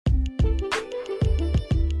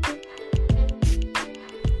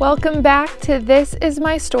Welcome back to This Is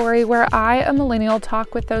My Story, where I, a millennial,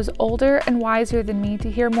 talk with those older and wiser than me to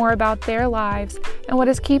hear more about their lives and what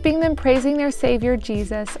is keeping them praising their Savior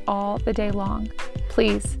Jesus all the day long.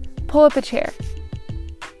 Please, pull up a chair.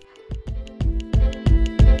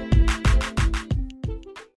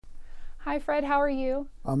 Hi, Fred. How are you?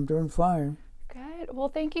 I'm doing fine. Good. Well,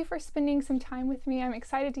 thank you for spending some time with me. I'm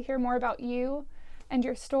excited to hear more about you and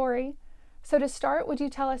your story. So to start, would you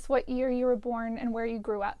tell us what year you were born and where you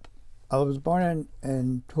grew up? I was born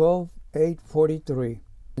in 12/8/43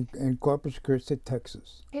 in Corpus Christi,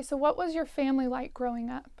 Texas. Okay, so what was your family like growing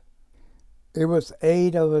up? It was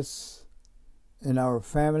 8 of us in our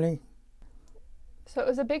family. So it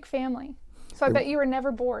was a big family. So I bet you were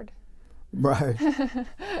never bored. Right.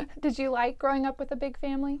 Did you like growing up with a big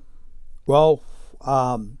family? Well,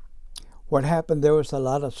 what happened, there was a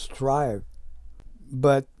lot of strife.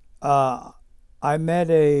 But I met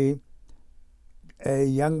a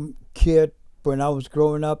young kid when I was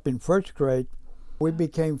growing up in first grade. We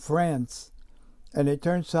became friends, and it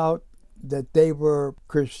turns out that they were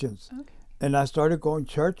Christians. Okay. And I started going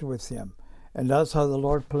to church with him, and that's how the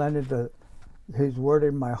Lord planted His word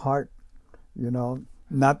in my heart. You know,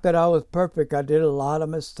 not that I was perfect. I did a lot of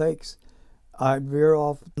mistakes. I veer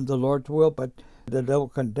off the Lord's will, but the devil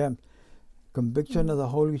condemned. Conviction of the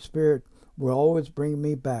Holy Spirit will always bring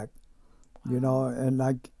me back. You know, and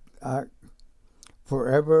I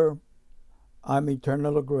forever, I'm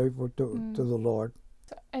eternally grateful to the Lord.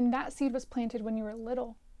 And that seed was planted when you were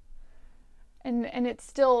little. And it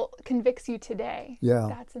still convicts you today. Yeah.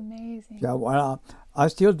 That's amazing. Yeah, well, I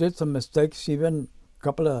still did some mistakes even a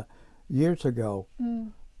couple of years ago.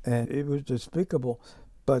 And it was despicable.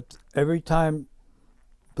 But every time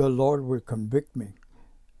the Lord would convict me,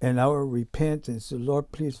 and I would repent and say,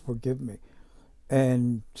 Lord, please forgive me.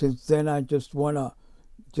 And since then, I just want to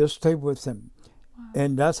just stay with Him. Wow.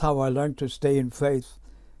 And that's how I learned to stay in faith.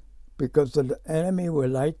 Because the enemy would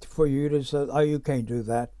like for you to say, oh, you can't do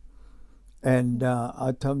that. And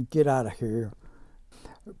I tell him, get out of here.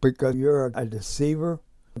 Because you're a deceiver.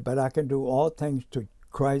 But I can do all things to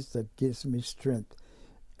Christ that gives me strength.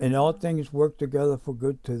 And all things work together for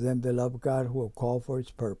good to them that love God, who are called for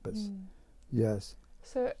His purpose. Yes.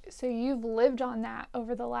 So you've lived on that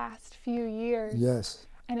over the last few years. Yes.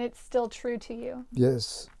 And it's still true to you.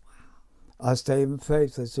 Yes. Wow. I stay in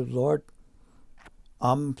faith. I said, Lord,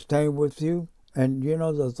 I'm staying with you. And you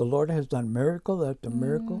know, the Lord has done miracle after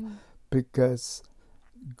miracle, because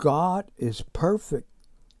God is perfect.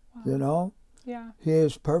 Wow. You know? Yeah. He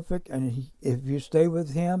is perfect, and if you stay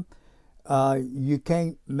with Him, you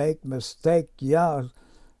can't make mistake. Yeah.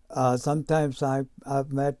 Sometimes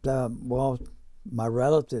I've met, my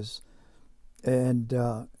relatives, and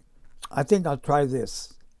I think I'll try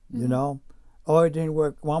this, you know. Oh, it didn't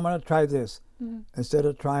work. Well, I'm going to try this instead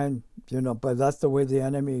of trying, you know. But that's the way the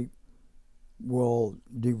enemy will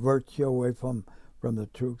divert you away from the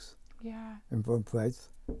truth. Yeah. And from faith.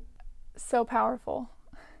 So powerful.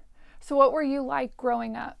 So what were you like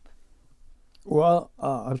growing up? Well,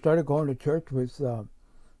 I started going to church with,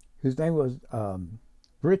 his name was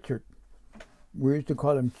Richard. We used to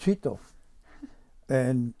call him Chito.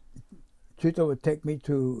 And Chito would take me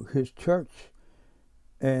to his church.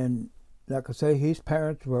 And like I say, his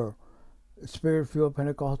parents were Spirit-filled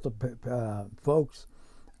Pentecostal folks.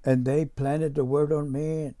 And they planted the word on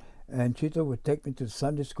me. And Chito would take me to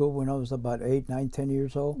Sunday school when I was about 8, 9, 10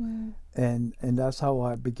 years old. And that's how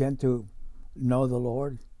I began to know the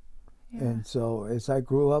Lord. Yeah. And so as I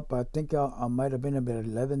grew up, I think I might have been about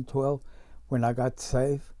 11, 12 when I got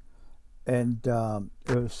saved. And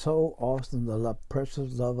it was so awesome, the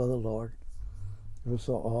precious love of the Lord. It was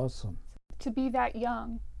so awesome. To be that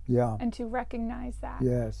young. Yeah. And to recognize that.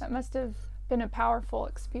 Yes. That must have been a powerful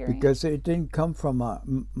experience. Because it didn't come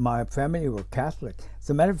from my family were Catholic.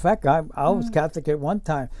 As a matter of fact, I was Catholic at one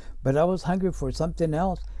time, but I was hungry for something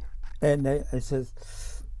else. And I says,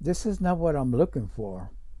 this is not what I'm looking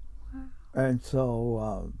for. Wow. And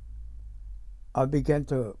so I began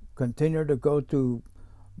to continue to go to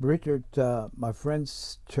Richard, my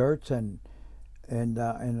friend's church, and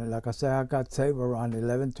like I said, I got saved around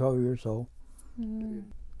 11, 12 years old.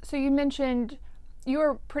 So you mentioned you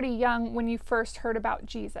were pretty young when you first heard about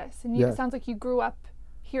Jesus, and it sounds like you grew up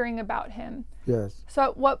hearing about Him. Yes. So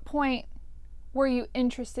at what point were you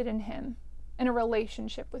interested in Him, in a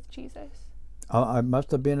relationship with Jesus? I must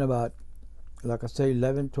have been about, like I say,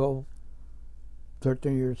 11, 12,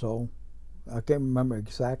 13 years old. I can't remember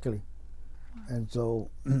exactly. And so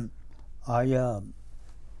I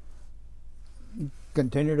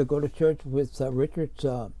continued to go to church with Richard's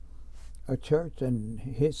church and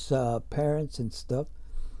his parents and stuff.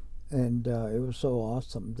 And it was so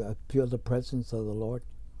awesome to feel the presence of the Lord.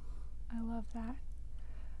 I love that.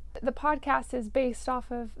 The podcast is based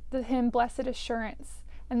off of the hymn Blessed Assurance,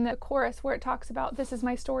 and the chorus where it talks about, this is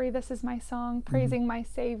my story, this is my song, praising my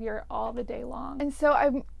Savior all the day long. And so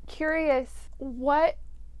I'm curious, what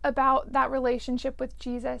about that relationship with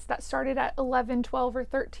Jesus that started at 11, 12, or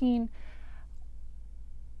 13,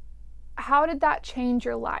 how did that change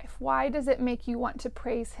your life? Why does it make you want to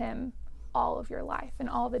praise him all of your life and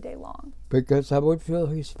all the day long? Because I would feel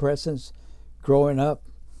his presence growing up.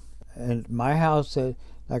 And my house,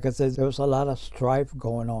 like I said, there was a lot of strife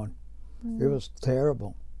going on. It was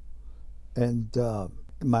terrible. And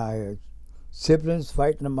my siblings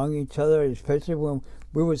fighting among each other, especially when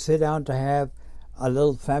we would sit down to have a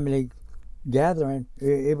little family gathering,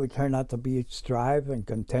 it would turn out to be strife and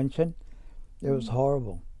contention. It was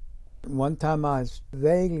horrible. One time I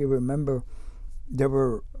vaguely remember they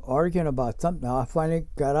were arguing about something. I finally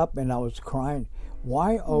got up and I was crying.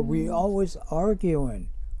 Why are we always arguing?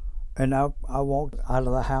 And I walked out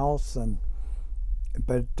of the house,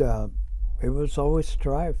 but it was always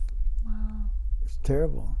strife. Wow. It's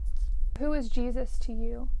terrible. Who is Jesus to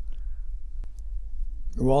you?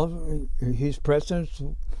 Well, his presence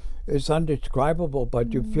is undescribable,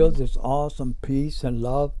 but you feel this awesome peace and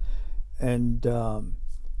love, and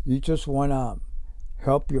you just want to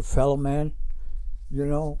help your fellow man,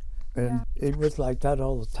 and it was like that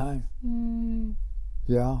all the time.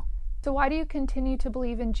 Yeah. So why do you continue to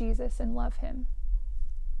believe in Jesus and love him?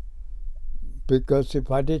 Because if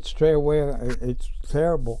I did stray away, it's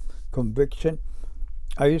terrible conviction.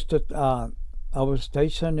 I was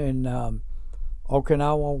stationed in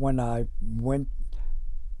Okinawa when I went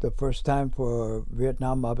the first time for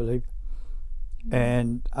Vietnam, I believe.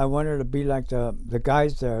 And I wanted to be like the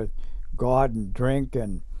guys that go out and drink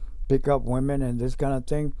and pick up women and this kind of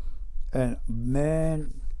thing. And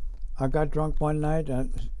man, I got drunk one night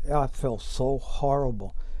and I felt so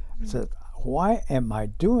horrible. I said, why am I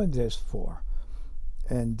doing this for?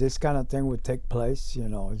 And this kind of thing would take place,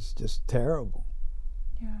 it's just terrible.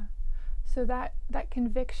 Yeah. So that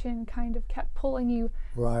conviction kind of kept pulling you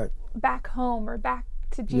back home or back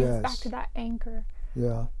to Jesus, back to that anchor.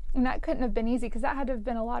 Yeah. And that couldn't have been easy because that had to have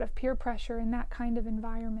been a lot of peer pressure in that kind of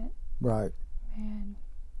environment. Right. Man.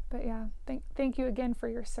 But yeah, thank you again for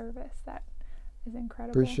your service. That is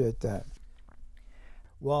incredible. Appreciate that.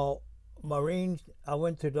 Well, Marines, I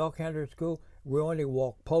went to dog handler school. We only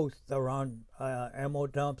walked posts around ammo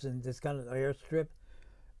dumps and this kind of airstrip.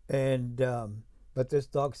 And but this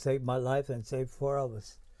dog saved my life and saved 4 of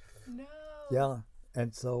us. No. Yeah.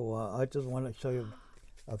 And so I just want to show you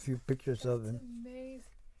a few pictures of him. Amazing.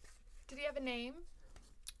 Did he have a name?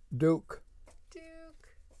 Duke. Duke.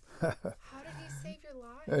 How did he save your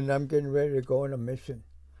life? And I'm getting ready to go on a mission.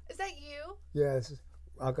 Is that you? Yes.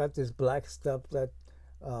 I got this black stuff that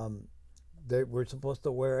they were supposed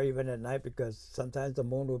to wear even at night because sometimes the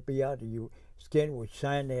moon would be out and your skin would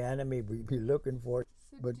shine, the enemy would be looking for it.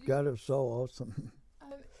 So but Duke, God is so awesome.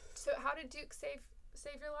 So how did Duke save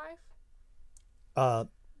your life?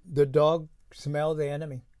 The dog smelled the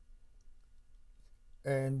enemy.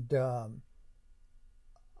 And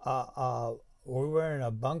we were in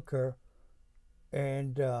a bunker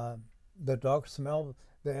and the dog smelled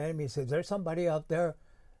the enemy. Said, there's somebody out there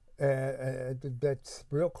that's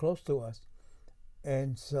real close to us.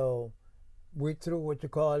 And so we threw what you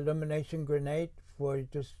call illumination grenade, where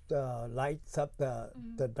it just lights up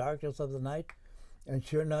the darkness of the night. And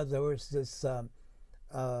sure enough, there was this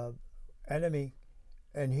enemy,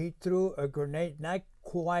 and he threw a grenade, not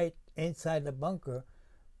quite inside the bunker,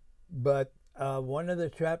 but one of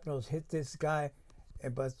the shrapnels hit this guy,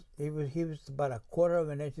 but he was about a quarter of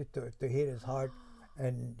an inch to hit his heart,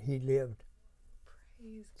 and he lived.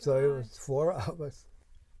 Praise God. So it was 4 of us.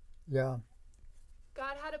 Yeah.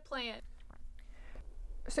 God had a plan.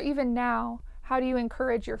 So even now, how do you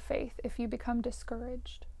encourage your faith if you become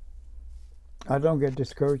discouraged? I don't get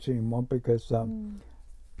discouraged anymore because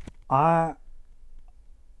I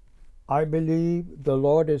believe the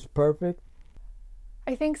Lord is perfect.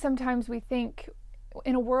 I think sometimes we think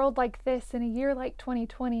in a world like this, in a year like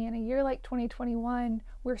 2020, in a year like 2021,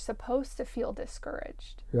 we're supposed to feel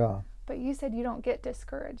discouraged. Yeah. But you said you don't get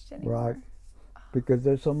discouraged anymore. Right. Because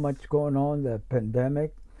there's so much going on, the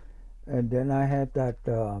pandemic, and then I had that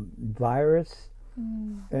virus,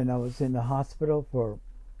 and I was in the hospital for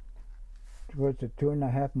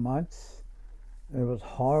 2.5 months. It was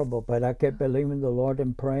horrible, but I kept believing the Lord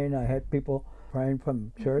and praying. I had people praying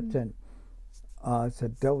from church, and I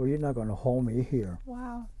said, devil, you're not going to hold me here.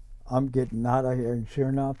 Wow. I'm getting out of here. And sure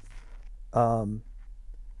enough, one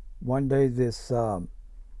day this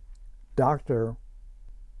doctor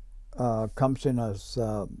comes in as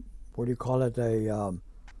what do you call it, a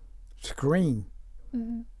screen,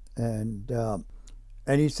 Hmm. and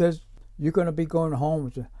he says, "You're going to be going home." I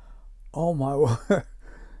said, oh my word!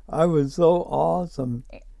 I was so awesome.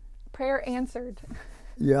 Prayer answered.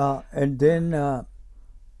 Yeah, and then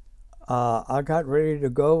I got ready to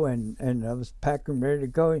go, and I was packing ready to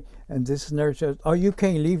go, and this nurse says, "Oh, you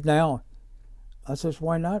can't leave now." I says,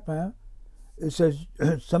 "Why not, man?" It says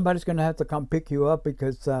somebody's going to have to come pick you up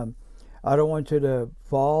because I don't want you to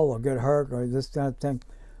fall or get hurt or this kind of thing.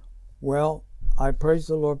 Well, I praise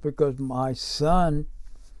the Lord because my son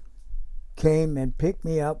came and picked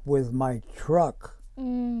me up with my truck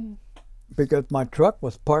Mm, because my truck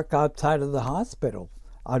was parked outside of the hospital.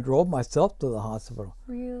 I drove myself to the hospital.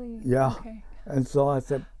 really? Yeah. Okay. And so I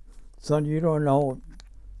said, "Son, you don't know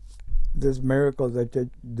this miracle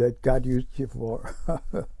that God used you for."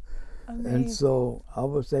 And Amazing. so I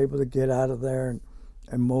was able to get out of there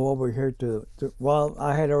and move over here well,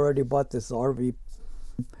 I had already bought this RV.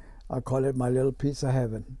 I call it my little piece of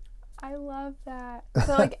heaven. I love that.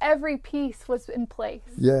 So like every piece was in place.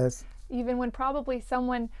 Yes, Even when probably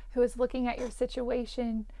someone who is looking at your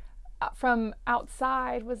situation from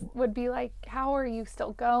outside would be like, how are you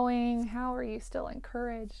still going? How are you still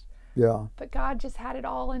encouraged? yeah, But God just had it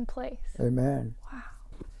all in place. amen. Wow.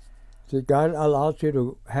 See, God allows you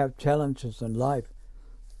to have challenges in life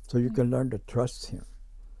so you can learn to trust Him.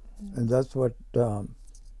 And that's what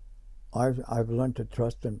I've learned to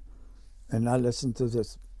trust Him and not listen to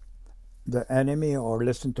the enemy or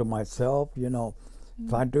listen to myself.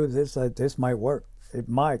 If I do this, this might work. It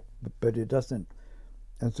might, but it doesn't.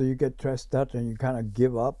 And so you get stressed out and you kind of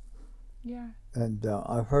give up. Yeah. And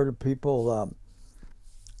I've heard of people,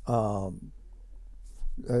 well,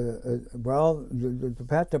 the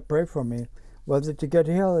pastor prayed for me. Well, did you get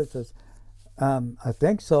healed? It says, I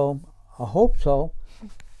think so. I hope so.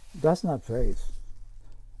 That's not faith.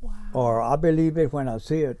 Wow. Or I believe it when I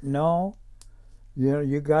see it. No,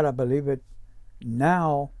 you got to believe it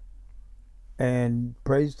now. And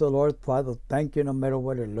praise the Lord, Father, thank you no matter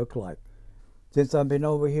what it looked like. Since I've been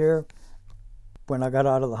over here, when I got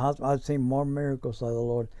out of the hospital, I've seen more miracles of the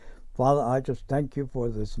Lord. Father, I just thank you for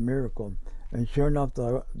this miracle. And sure enough,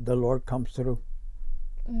 the Lord comes through.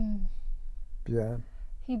 Mm. Yeah.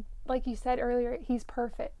 He, like you said earlier, He's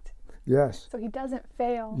perfect. Yes. So He doesn't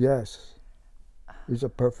fail. Yes. He's a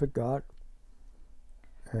perfect God.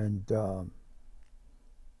 And a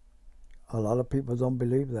lot of people don't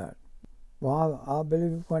believe that. Well, I'll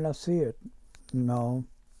believe it when I see it. No.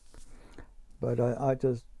 But I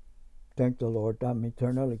just thank the Lord. I'm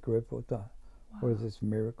eternally grateful for this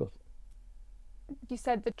miracle. You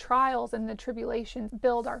said the trials and the tribulations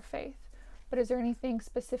build our faith. But is there anything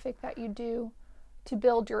specific that you do to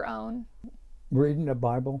build your own? Reading the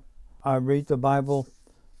Bible. I read the Bible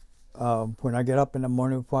when I get up in the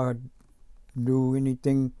morning before I do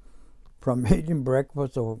anything from eating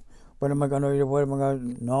breakfast or what am I going to eat? What am I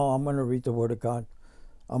going to... No, I'm going to read the Word of God.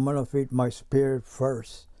 I'm going to feed my spirit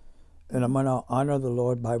first. And I'm going to honor the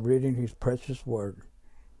Lord by reading His precious Word.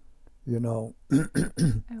 I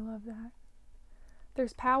love that.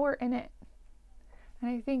 There's power in it. And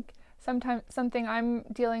I think sometimes something I'm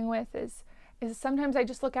dealing with is sometimes I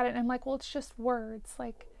just look at it and I'm like, well, it's just words.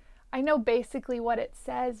 Like, I know basically what it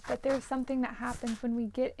says, but there's something that happens when we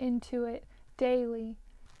get into it daily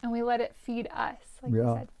and we let it feed us. Like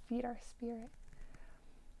you said, feed our spirit.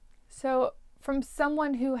 So from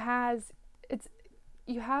someone who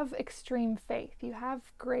you have extreme faith, you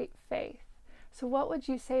have great faith. So what would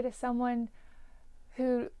you say to someone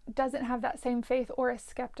who doesn't have that same faith or is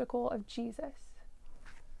skeptical of Jesus?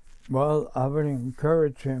 Well, I would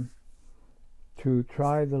encourage him to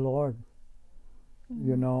try the Lord.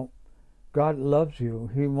 Mm-hmm. God loves you.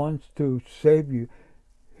 He wants to save you.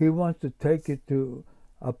 He wants to take you to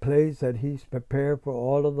a place that He's prepared for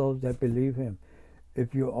all of those that believe Him.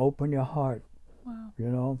 If you open your heart,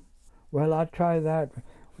 Wow. Well, I try that.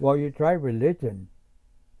 Well, you try religion,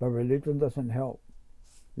 but religion doesn't help.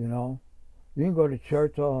 You can go to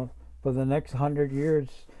church for the next 100 years,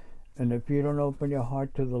 and if you don't open your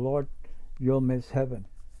heart to the Lord, you'll miss heaven.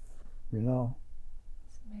 It's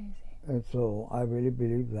amazing. And so I really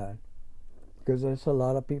believe that, because there's a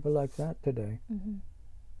lot of people like that today. Mm-hmm.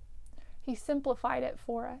 He simplified it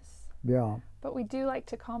for us. Yeah. But we do like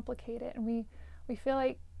to complicate it, and we feel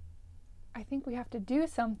like I think we have to do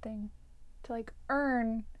something to like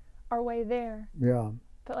earn our way there. Yeah.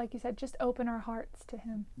 But like you said, just open our hearts to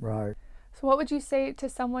Him. Right. So what would you say to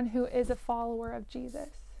someone who is a follower of Jesus?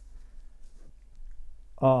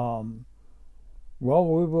 Well,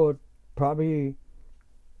 we would probably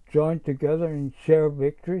join together and share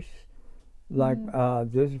victories. Like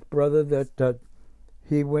this brother that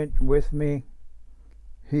he went with me.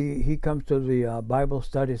 He comes to the Bible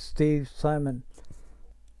study. Steve Simon.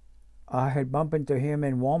 I had bumped into him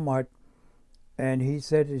in Walmart, and he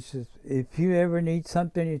said, if you ever need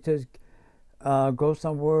something, he says, go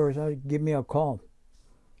somewhere or give me a call.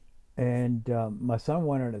 And my son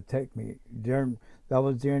wanted to take me during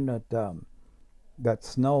that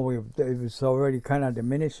snow. It was already kind of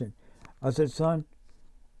diminishing. I said, son,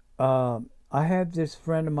 I have this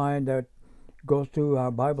friend of mine that goes to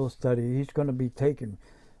our Bible study. He's going to be taken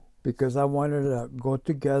because I wanted to go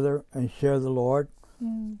together and share the Lord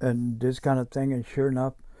and this kind of thing. And sure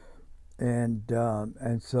enough, and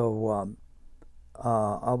so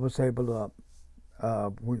I was able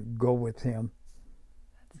to go with him.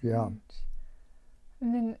 That's huge.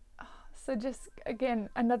 And then, so just again,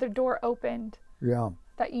 another door opened. Yeah.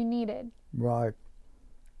 That you needed. Right.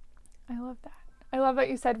 I love that. I love what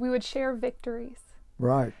you said. We would share victories.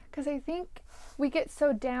 Right. Because I think we get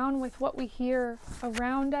so down with what we hear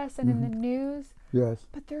around us and in the news. Yes.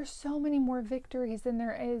 But there's so many more victories than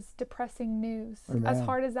there is depressing news. Amen. As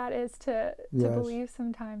hard as that is to believe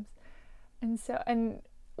sometimes. And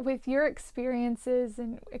with your experiences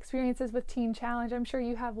and experiences with Teen Challenge, I'm sure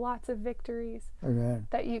you have lots of victories. Amen.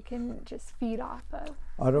 That you can just feed off of.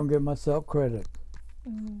 I don't give myself credit.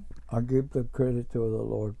 I give the credit to the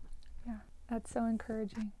Lord. Yeah, that's so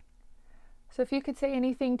encouraging. So if you could say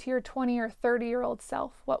anything to your 20 or 30-year-old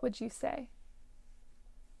self, what would you say?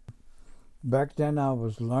 Back then I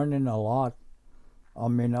was learning a lot. I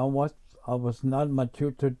mean, I was not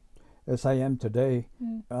mature as I am today.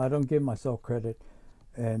 I don't give myself credit.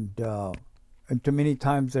 And too many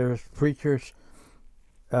times there's preachers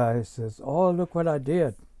says, oh, look what I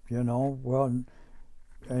did. You know, well,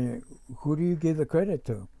 who do you give the credit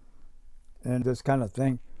to? And this kind of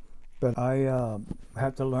thing. But I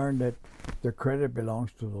have to learn that the credit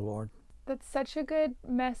belongs to the Lord. That's such a good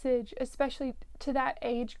message, especially to that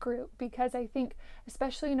age group, because I think,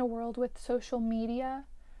 especially in a world with social media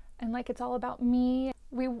and like it's all about me,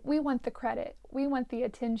 we want the credit. We want the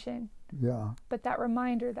attention. Yeah. But that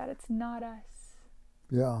reminder that it's not us.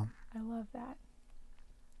 Yeah. I love that.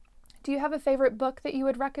 Do you have a favorite book that you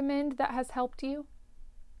would recommend that has helped you?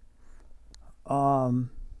 Let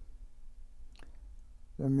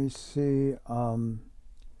me see.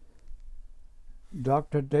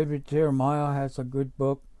 Dr. David Jeremiah has a good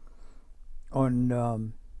book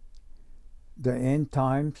on the end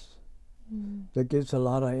times that gives a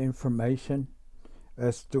lot of information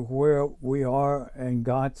as to where we are in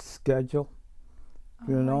God's schedule.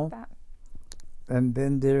 You know? Like that. And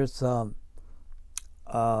then there's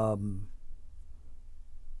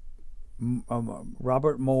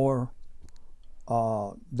Robert Moore,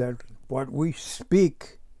 that what we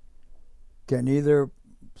speak can either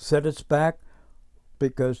set us back,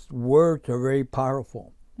 because words are very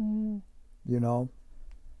powerful, you know.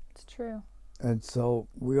 It's true. And so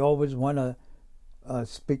we always want to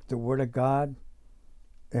speak the word of God,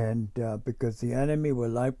 and because the enemy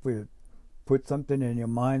would like to put something in your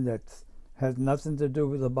mind that has nothing to do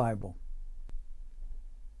with the Bible.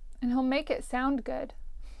 And he'll make it sound good.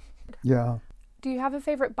 Yeah. Do you have a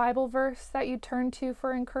favorite Bible verse that you turn to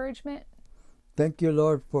for encouragement? Thank you,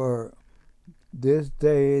 Lord, for this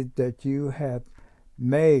day that you have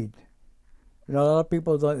made. You know, a lot of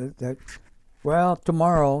people think that, well,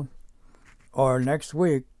 tomorrow or next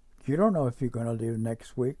week, you don't know if you're going to live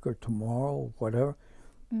next week or tomorrow or whatever.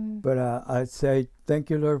 But I say, thank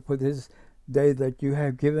you, Lord, for this day that you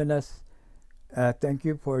have given us. Thank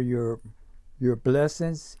you for your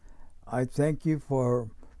blessings. I thank you for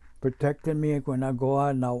protecting me when I go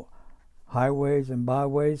out in the highways and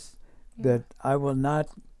byways, that I will not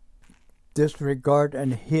disregard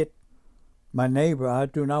and hit my neighbor. I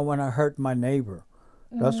do not want to hurt my neighbor.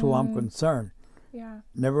 That's who I'm concerned. Yeah.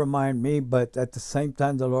 Never mind me, but at the same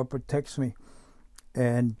time, the Lord protects me.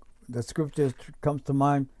 And the scripture comes to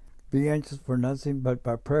mind, be anxious for nothing, but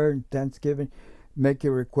by prayer and thanksgiving, make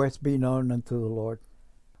your requests be known unto the Lord.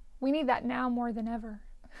 We need that now more than ever.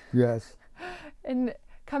 Yes. And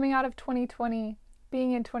coming out of 2020,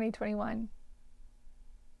 being in 2021,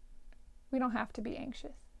 we don't have to be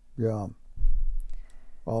anxious. Yeah.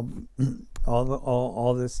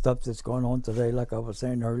 All this stuff that's going on today, like I was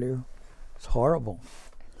saying earlier, it's horrible.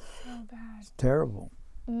 It's so bad. It's terrible.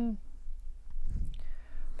 But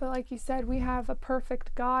like you said, we have a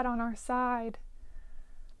perfect God on our side.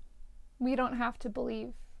 We don't have to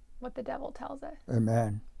believe what the devil tells us.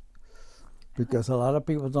 Amen. Because a lot of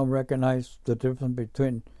people don't recognize the difference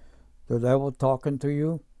between the devil talking to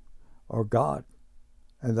you or God.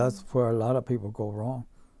 And that's where a lot of people go wrong.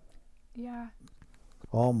 Yeah.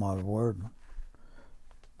 Oh, my word.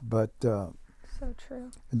 But So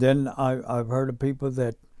true. then I've heard of people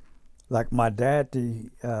that, like my dad,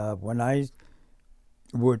 when I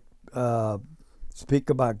would speak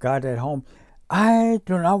about God at home, I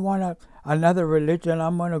do not want another religion.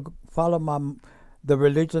 I'm going to follow the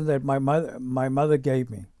religion that my mother gave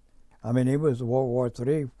me. I mean, it was World War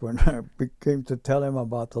III when I came to tell him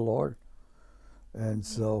about the Lord. And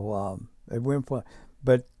so it went for.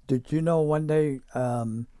 But did you know one day,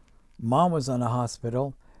 Mom was in the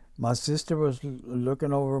hospital. My sister was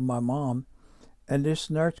looking over my mom, and this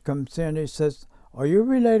nurse comes in. He says, "Are you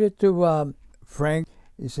related to Frank?"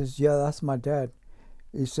 He says, "Yeah, that's my dad."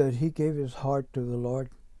 He said he gave his heart to the Lord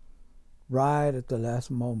right at the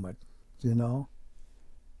last moment, you know.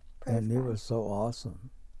 Praise And it God. was so awesome.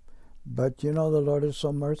 But you know, the Lord is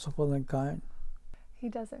so merciful and kind. He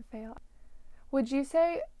doesn't fail. Would you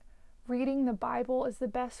say reading the Bible is the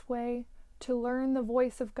best way to learn the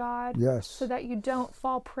voice of God Yes. so that you don't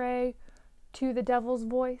fall prey to the devil's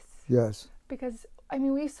voice? Yes. Because, I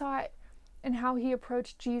mean, we saw it in how he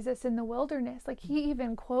approached Jesus in the wilderness. Like, he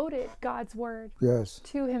even quoted God's word Yes.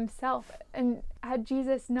 to himself. And had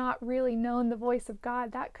Jesus not really known the voice of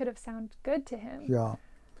God, that could have sounded good to him. Yeah.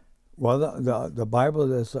 Well, the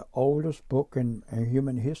Bible is the oldest book in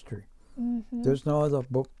human history. Mm-hmm. There's no other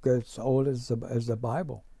book as old as the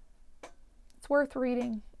Bible. It's worth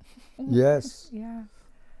reading. Yes. Yeah.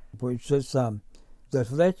 Which says, the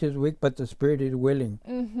flesh is weak, but the spirit is willing.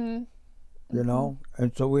 Mm-hmm. You know?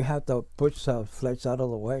 And so we have to push the flesh out of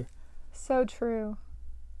the way. So true.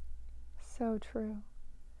 So true.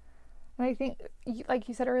 And I think, like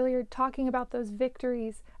you said earlier, talking about those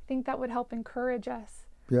victories, I think that would help encourage us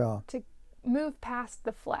Yeah. to move past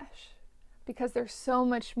the flesh, because there's so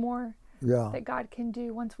much more Yeah. that God can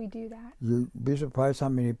do once we do that. You'd be surprised how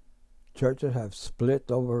many churches have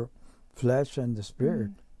split over flesh and the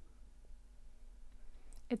spirit.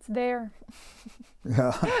 It's there.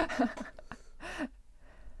 Yeah.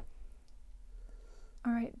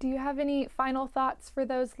 All right. Do you have any final thoughts for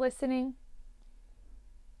those listening?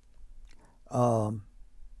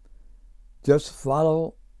 Just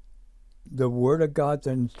follow the Word of God, the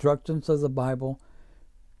instructions of the Bible,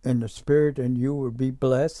 and the Spirit, and you will be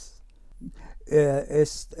blessed.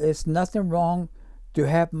 It's nothing wrong to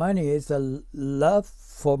have money. It's a love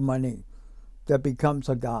for money that becomes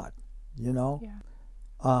a God, you know? Yeah.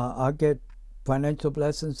 I get financial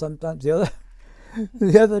blessings sometimes.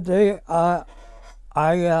 The other day, I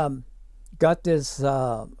got this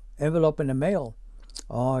envelope in the mail.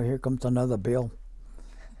 Oh, here comes another bill.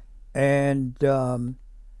 And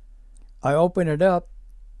I open it up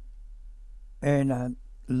and I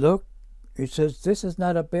look. It says, "This is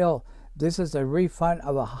not a bill. This is a refund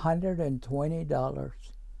of $120.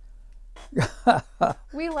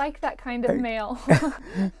 We like that kind of mail.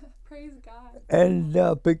 Praise God. And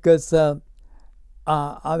because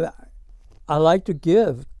I like to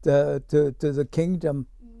give to the kingdom,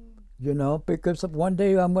 you know, because one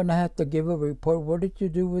day I'm going to have to give a report. What did you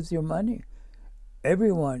do with your money?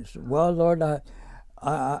 Everyone's, well, Lord,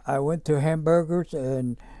 I went to hamburgers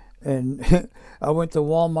and I went to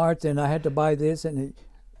Walmart and I had to buy this and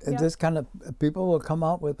this kind of people will come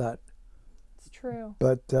out with that. It's true.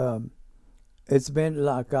 But it's been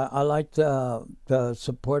like I like to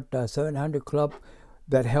support the 700 Club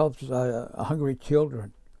that helps hungry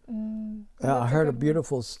children. I heard a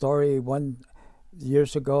beautiful story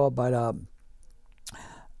years ago about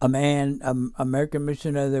a man, American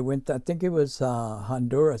missionary that went to, I think it was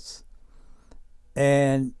Honduras,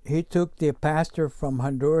 and he took the pastor from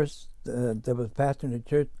Honduras that was pastoring the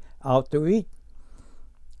church out to eat.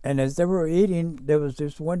 And as they were eating, there was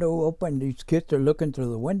this window open. These kids are looking through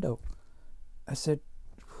the window. I said,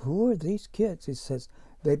 "Who are these kids?" He says,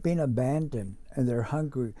 "They've been abandoned and they're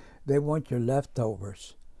hungry. They want your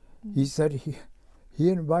leftovers." He said he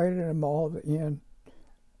invited them all in,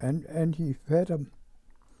 and he fed them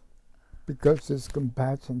because his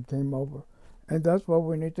compassion came over. And that's what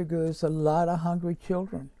we need to do. There's a lot of hungry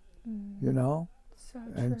children, you know? So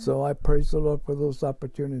true. And so I praise the Lord for those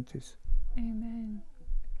opportunities. Amen.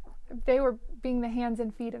 They were being the hands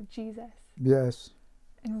and feet of Jesus Yes.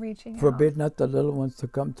 and reaching Forbid out. not the little ones to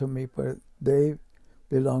come to me, but they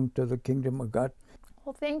belong to the kingdom of God.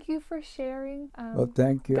 Well, thank you for sharing. Well,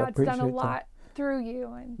 thank you. I God's appreciate done a that. lot through you.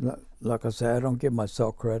 And Like I said, I don't give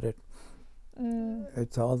myself credit.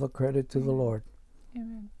 It's all the credit to the Lord.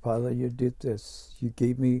 Amen. Father, you did this. You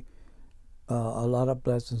gave me a lot of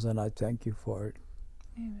blessings, and I thank you for it.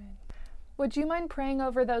 Amen. Would you mind praying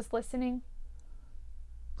over those listening?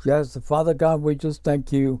 Yes, Father God, we just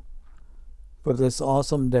thank you for this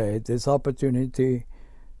awesome day, this opportunity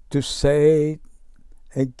to say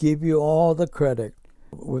and give you all the credit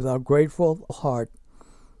with a grateful heart,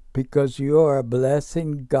 because you are a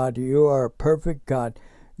blessing God. You are a perfect God.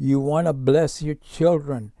 You want to bless your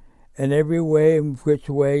children in every way, in which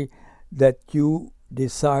way that you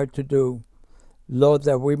desire to do. Lord,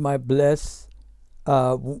 that we might bless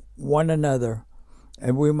one another,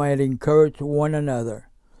 and we might encourage one another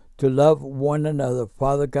to love one another.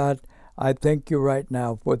 Father God, I thank you right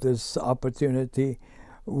now for this opportunity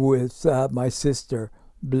with my sister.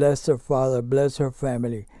 Bless her, Father. Bless her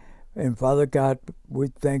family. And Father God, we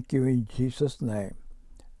thank you in Jesus' name.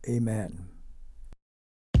 Amen.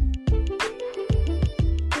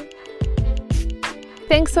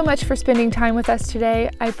 Thanks so much for spending time with us today.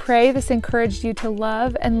 I pray this encouraged you to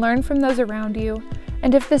love and learn from those around you.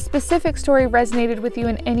 And if this specific story resonated with you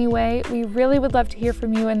in any way, we really would love to hear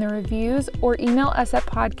from you in the reviews, or email us at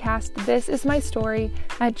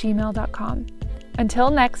podcastthisismystory@gmail.com.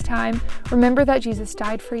 Until next time, remember that Jesus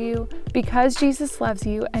died for you because Jesus loves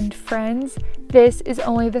you, and friends, this is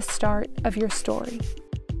only the start of your story.